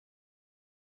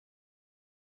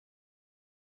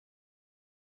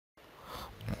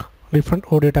different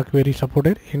OData queries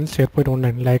supported in SharePoint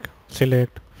Online, like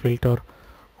select, filter,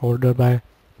 order by,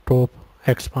 top,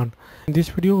 expand. In this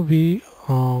video we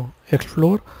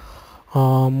explore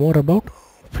more about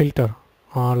filter.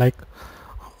 Like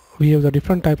we have the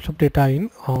different types of data in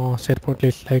SharePoint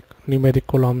list, like numeric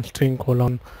column, string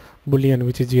column, Boolean,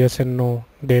 which is yes and no,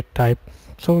 date type.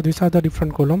 So these are the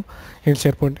different column in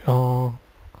SharePoint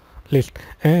list,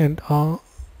 and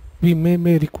we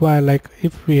may require, like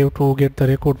if we have to get the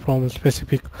record from a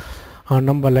specific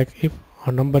number, like if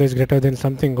a number is greater than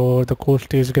something, or the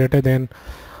cost is greater than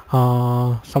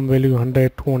some value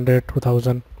 100, 200,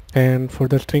 2000. And for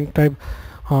the string type,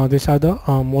 these are the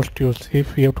most used.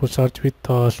 If we have to search with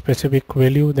a specific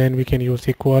value, then we can use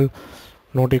equal,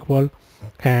 not equal.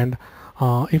 And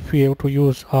if we have to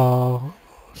use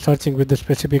searching with the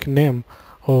specific name,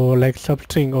 or like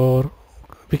substring, or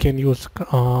we can use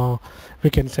we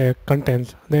can say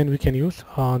contents, then we can use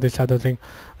this other thing.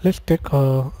 Let's take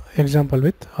example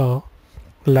with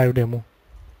live demo.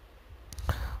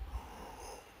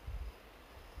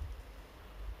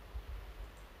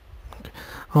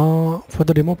 For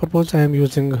the demo purpose, I am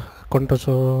using Contours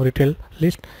retail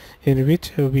list, in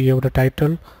which we have the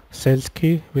title,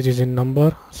 SalesKey, which is in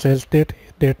number, SalesDate,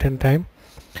 date and time,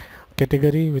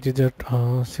 category, which is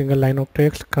a single line of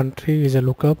text, country is a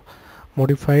lookup,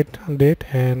 modified date,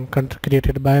 and country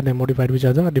created by, then modified, which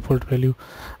are the default value.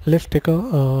 Let's take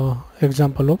a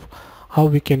example of how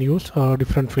we can use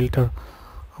different filter.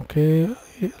 Okay,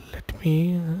 let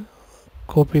me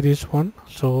copy this one.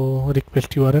 So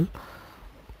request URL.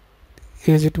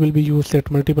 As it will be used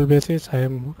at multiple bases, I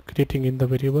am creating in the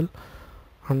variable.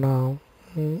 And now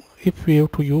if we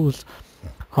have to use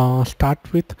start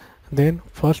with, then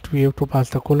first we have to pass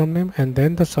the column name and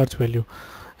then the search value.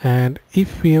 And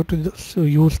if we have to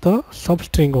use the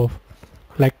substring of,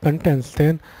 like contents,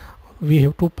 then we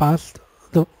have to pass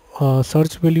the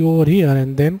search value over here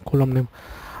and then column name.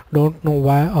 Don't know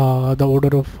why the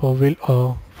order of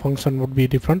function would be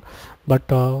different, but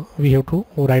we have to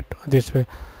write this way.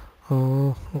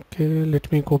 Okay, let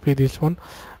me copy this one.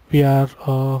 We are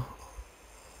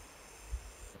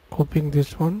copying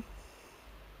this one.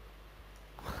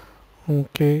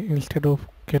 Okay, instead of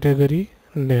category,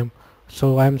 name.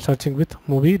 So I am searching with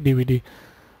movie DVD.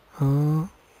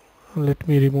 Let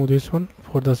me remove this one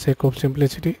for the sake of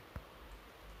simplicity.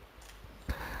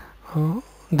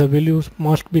 The values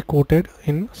must be quoted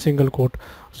in single quote.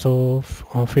 So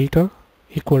filter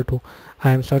equal to,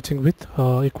 I am searching with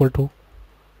equal to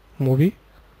movie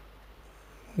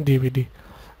DVD.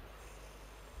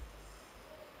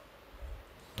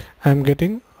 I am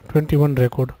getting 21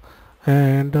 record,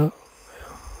 and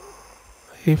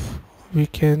if we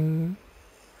can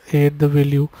add the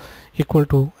value equal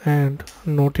to and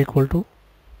not equal to,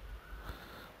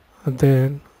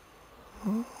 then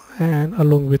and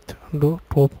along with the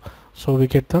top, so we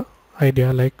get the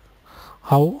idea like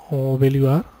how value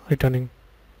are returning.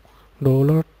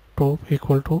 Dollar top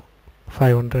equal to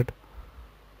 500.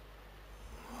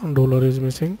 Dollar is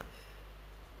missing.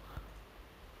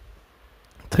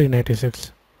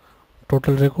 396.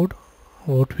 Total record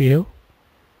what we have.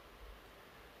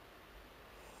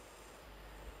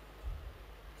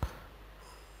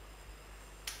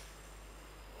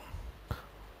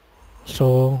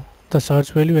 So the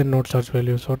search value and not search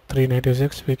value. So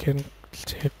 396 we can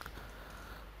check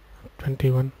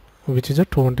 21, which is a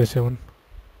 227.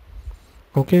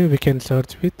 Okay, we can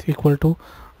search with equal to.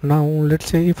 Now let's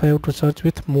say if I have to search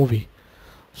with movie,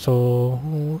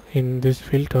 so in this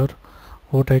filter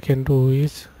what I can do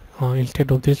is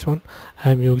instead of this one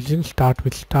I am using start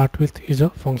with. Start with is a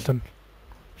function.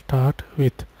 Start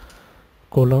with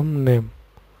column name,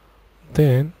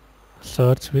 then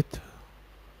search with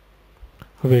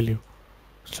value.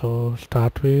 So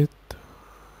start with,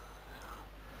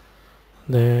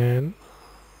 then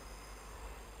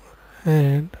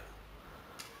and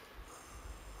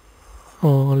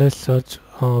let's search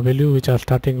value which are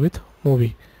starting with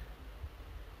movie.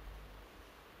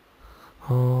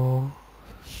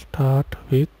 Start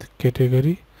with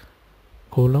category,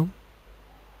 column,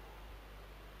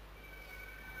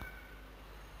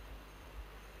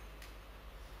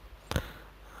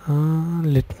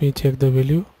 let me check the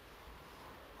value,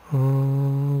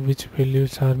 which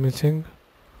values are missing.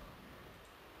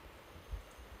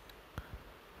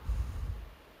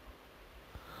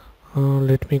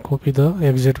 Let me copy the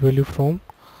exit value from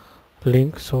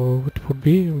link, so it would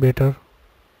be better.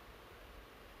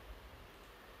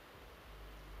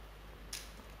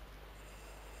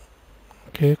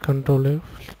 Okay, Control F,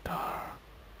 start.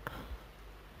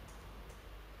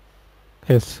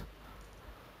 Yes,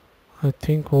 I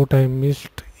think what I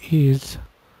missed is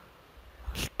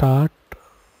start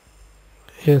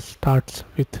s starts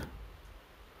with.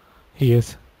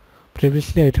 Yes,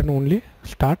 previously I written only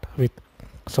start with,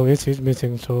 so s is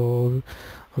missing, so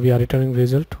we are returning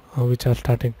result which are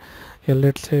starting. Yeah,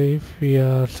 let's say if we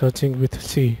are searching with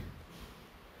C,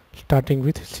 starting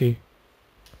with C,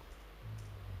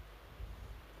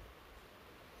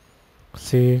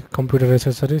 say computer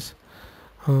accessories.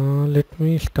 Let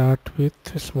me start with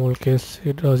a small case.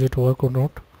 Does it work or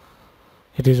not?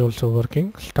 It is also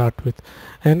working. Start with.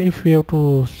 And if we have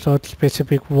to search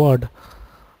specific word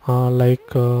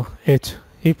like H,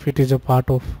 if it is a part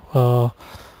of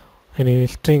any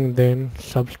string, then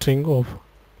substring of.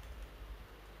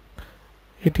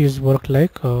 It is work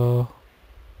like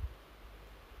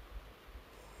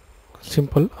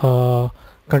simple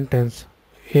contents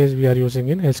as we are using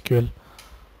in SQL.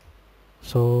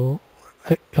 So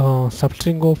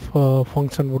substring of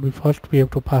function would be first we have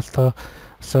to pass the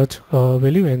search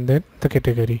value and then the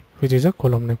category, which is a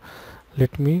column name.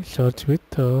 Let me search with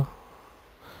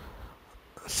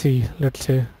C, let's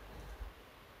say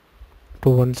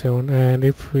 217, and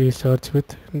if we search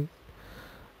with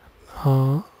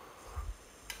I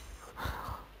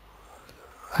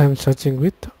am searching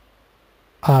with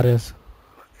RS,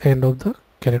 end of the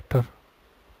character,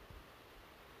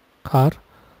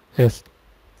 RS,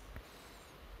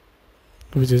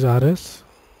 which is RS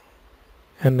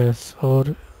NS,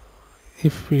 or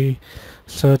if we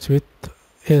search with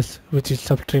S, which is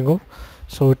substring of,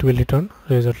 so it will return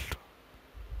result.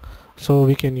 So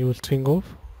we can use string of.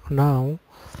 Now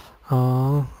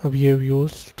we have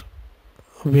used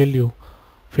value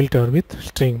filter with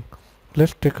string.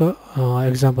 Let's take a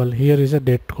example. Here is a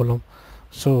date column,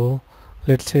 so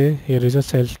let's say here is a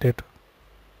sales date.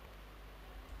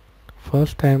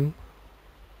 First I am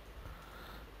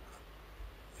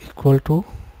equal to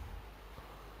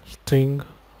string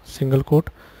single quote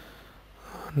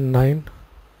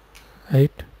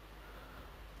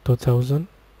 9/8/2007.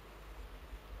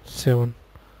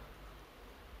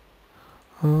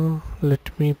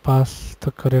 Let me pass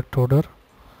the correct order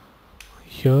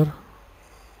here,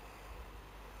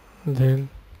 then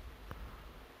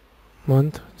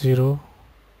month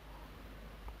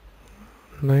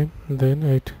 09, then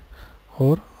 8,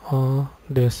 or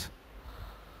days.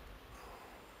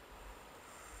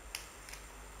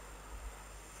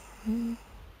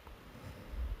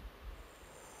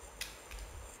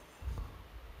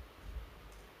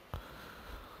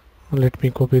 Let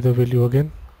me copy the value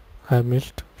again. I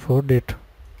missed for date.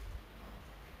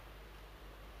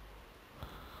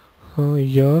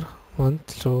 Year,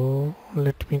 month, so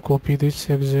let me copy this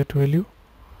exact value,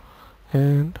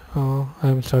 and I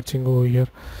am searching over here.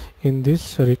 In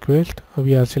this request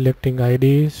we are selecting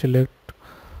ID, select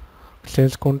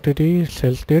sales quantity,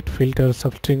 sales date, filter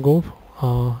substring of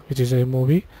which is a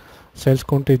movie, sales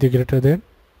quantity greater than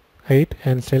 8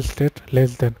 and sales date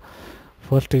less than.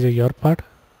 First is a year part,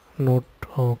 not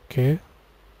okay.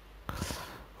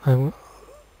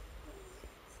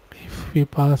 If we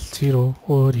pass 0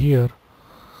 over here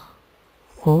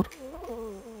or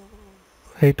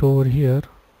 8 over here,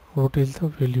 what is the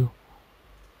value?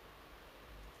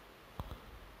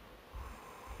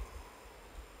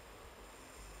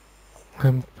 I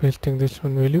am pasting this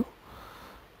one value.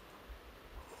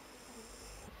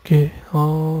 Okay,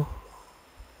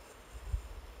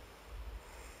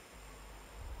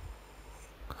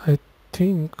 I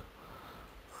think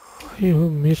I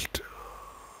have missed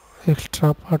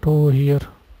extra part over here.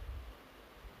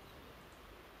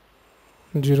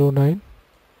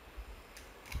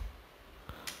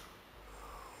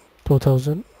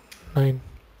 09/2009,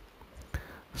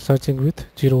 searching with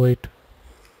 08,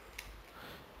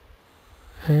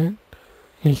 and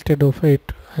instead of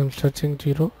 8 I am searching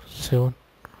 07.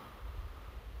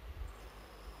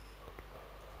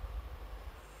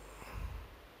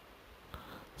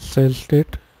 Sales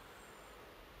date,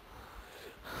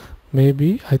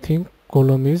 maybe I think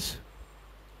column is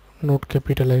not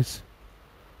capitalized.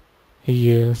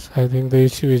 Yes, I think the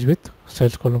issue is with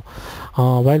sales column.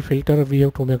 While filter we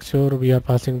have to make sure we are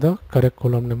passing the correct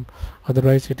column name,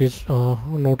 otherwise it is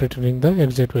not returning the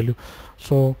exact value.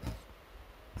 So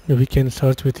we can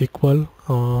search with equal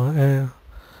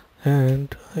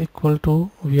and equal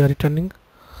to, we are returning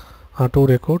to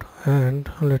record, and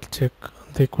let's check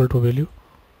the equal to value,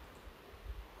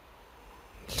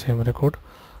 same record.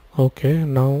 Okay,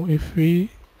 now if we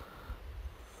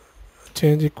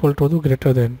change equal to the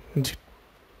greater than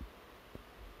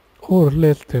or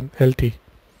less than LT,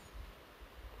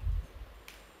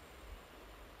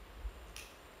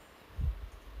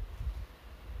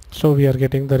 so we are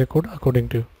getting the record according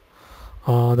to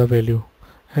the value.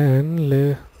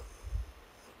 And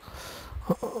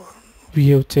we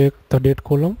have checked the date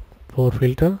column for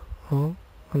filter.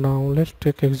 Now let's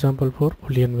take example for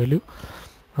Boolean value.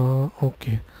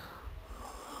 Okay,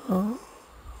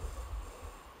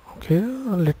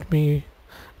 let me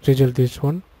result this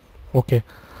one. Okay,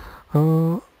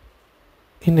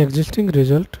 in existing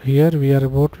result here we are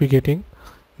about we getting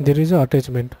there is a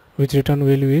attachment which return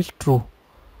value is true.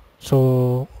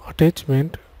 So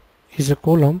attachment is a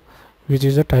column which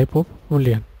is a type of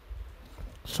Boolean.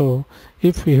 So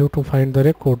if we have to find the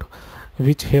record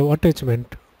which have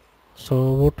attachment,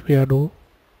 so what we are do,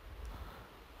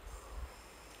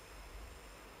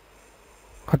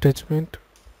 attachment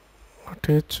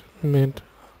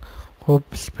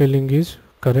hope spelling is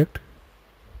correct,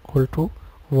 equal to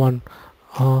 1.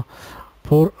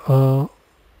 For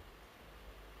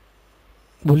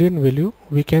Boolean value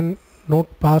we can not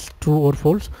pass true or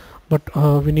false, but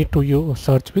we need to use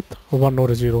search with 1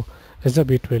 or 0 as a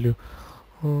bit value.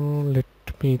 Let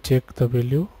me check the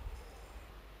value.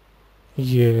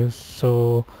 Yes,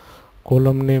 so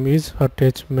column name is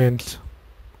attachments.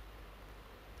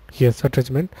 Yes,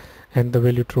 attachment, and the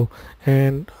value true.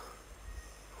 And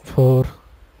for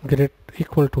great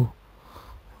equal to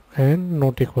and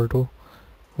not equal to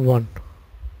 1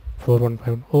 for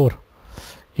 1.5 or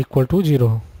equal to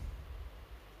 0,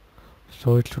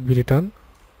 so it should be written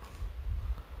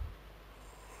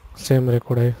same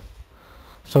record.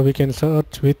 So we can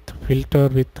search with filter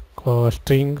with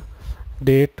string,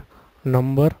 date,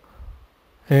 number,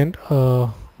 and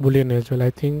Boolean as well.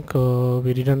 I think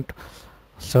we didn't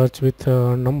search with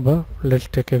number. Let's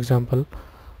take example.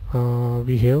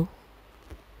 We have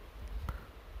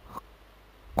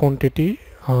quantity,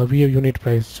 we have unit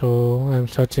price, so I am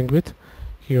searching with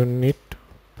unit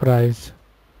price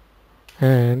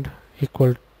and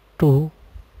equal to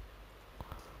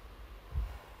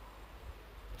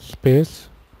space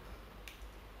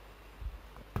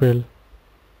 12,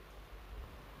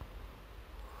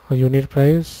 unit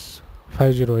price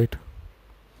 508,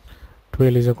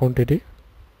 12 is a quantity,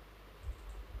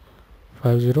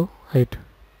 508.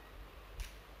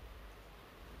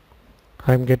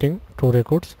 I am getting 2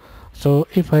 records. So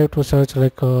if I have to search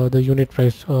like the unit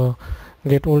price,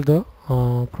 get all the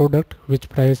product which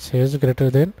price is greater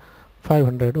than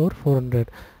 500 or 400,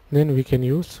 then we can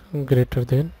use greater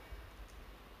than,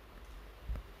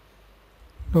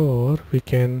 or we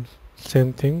can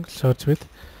same thing search with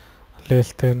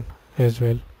less than as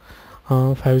well.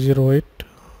 508.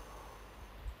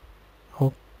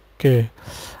 Okay,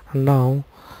 now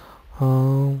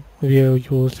we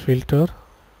have used filter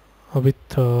with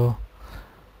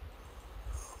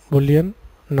Boolean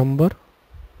number.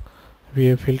 We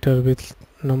have filter with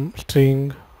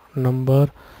string,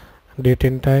 number, date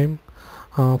and time.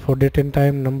 For date and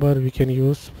time number we can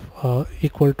use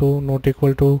equal to, not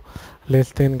equal to,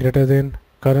 less than, greater than.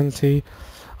 Currency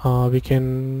we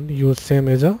can use same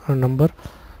as a number,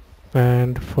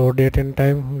 and for date and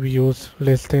time we use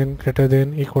less than, greater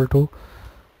than, equal to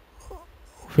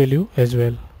value as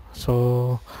well.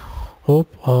 So hope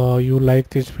you like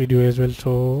this video as well.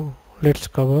 So let's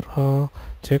cover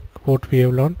check what we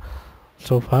have learned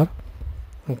so far.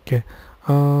 Okay,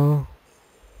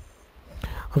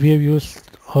 we have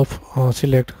used of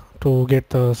select to get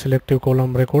the selective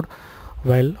column record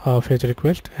while fetch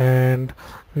request, and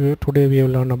today we have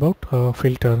learned about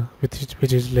filter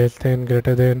which is less than,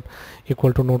 greater than,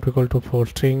 equal to, not equal to for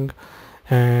string,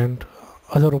 and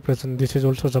other operation. This is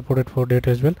also supported for date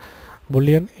as well.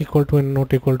 Boolean equal to and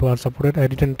not equal to are supported. I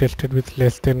didn't test it with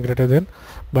less than, greater than,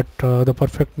 but the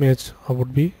perfect match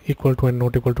would be equal to and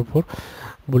not equal to for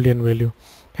Boolean value.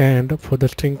 And for the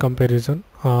string comparison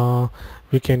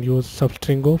we can use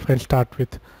substringof and start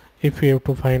with. If we have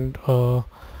to find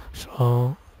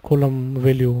column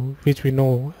value which we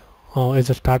know as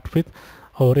a start with,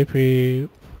 or if we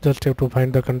just have to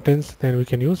find the contents, then we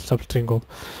can use substringof.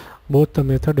 Both the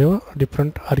method have a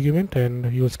different argument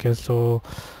and use case. So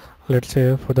let's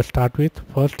say for the start with,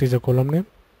 first is a column name,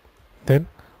 then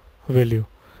value,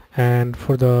 and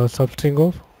for the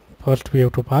substringof, first we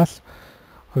have to pass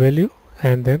value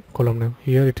and then column name.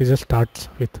 Here it is a starts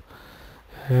with.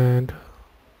 And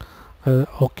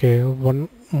okay, one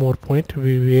more point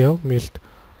we have missed.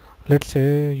 Let's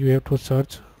say you have to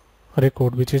search a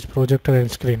record which is projector and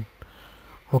screen.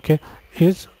 Okay,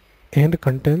 is and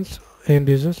contains and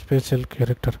is a special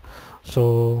character.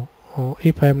 So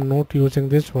if I am not using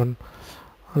this one,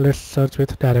 let's search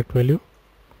with direct value.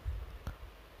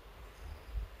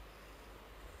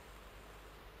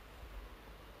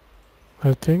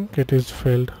 I think it is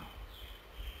failed.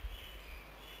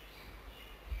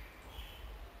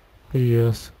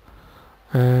 Yes,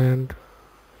 and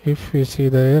if we see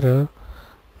the error,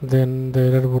 then the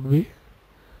error would be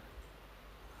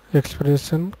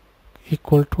expression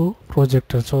equal to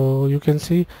projector. So you can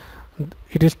see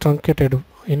it is truncated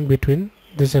in between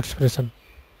this expression.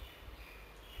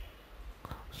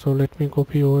 So let me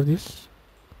copy over this.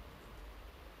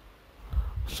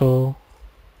 So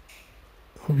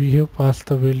we have passed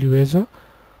the value as a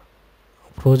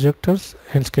projectors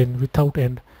and screen without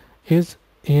end.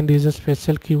 End is a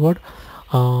special keyword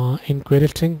in query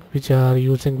string which are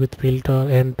using with filter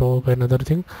and top and other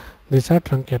thing. These are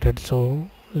truncated. So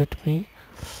let me,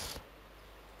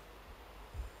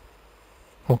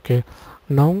 okay,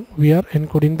 now we are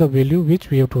encoding the value which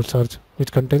we have to search,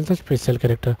 which contains a special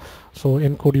character. So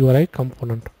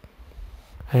encodeURIComponent,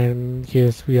 and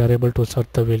yes, we are able to search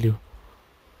the value.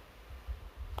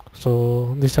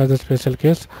 So these are the special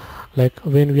case, like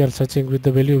when we are searching with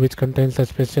the value which contains a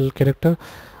special character,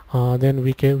 then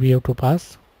we have to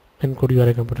pass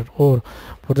encodeURIComponent. Or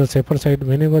for the safer side,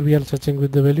 whenever we are searching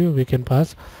with the value, we can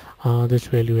pass this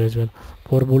value as well.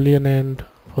 For Boolean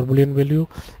value,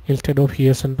 instead of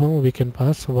yes and no, we can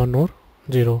pass 1 or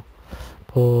 0.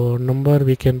 For number,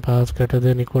 we can pass greater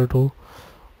than equal to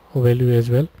value as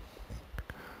well.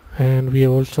 And we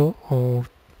also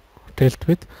test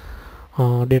with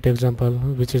date example,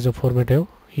 which is a format of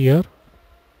year,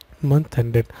 month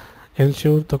and date.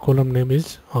 Ensure the column name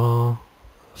is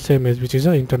same as which is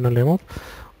the internal name of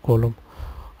column.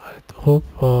 I hope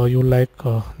you like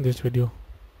this video.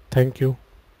 Thank you.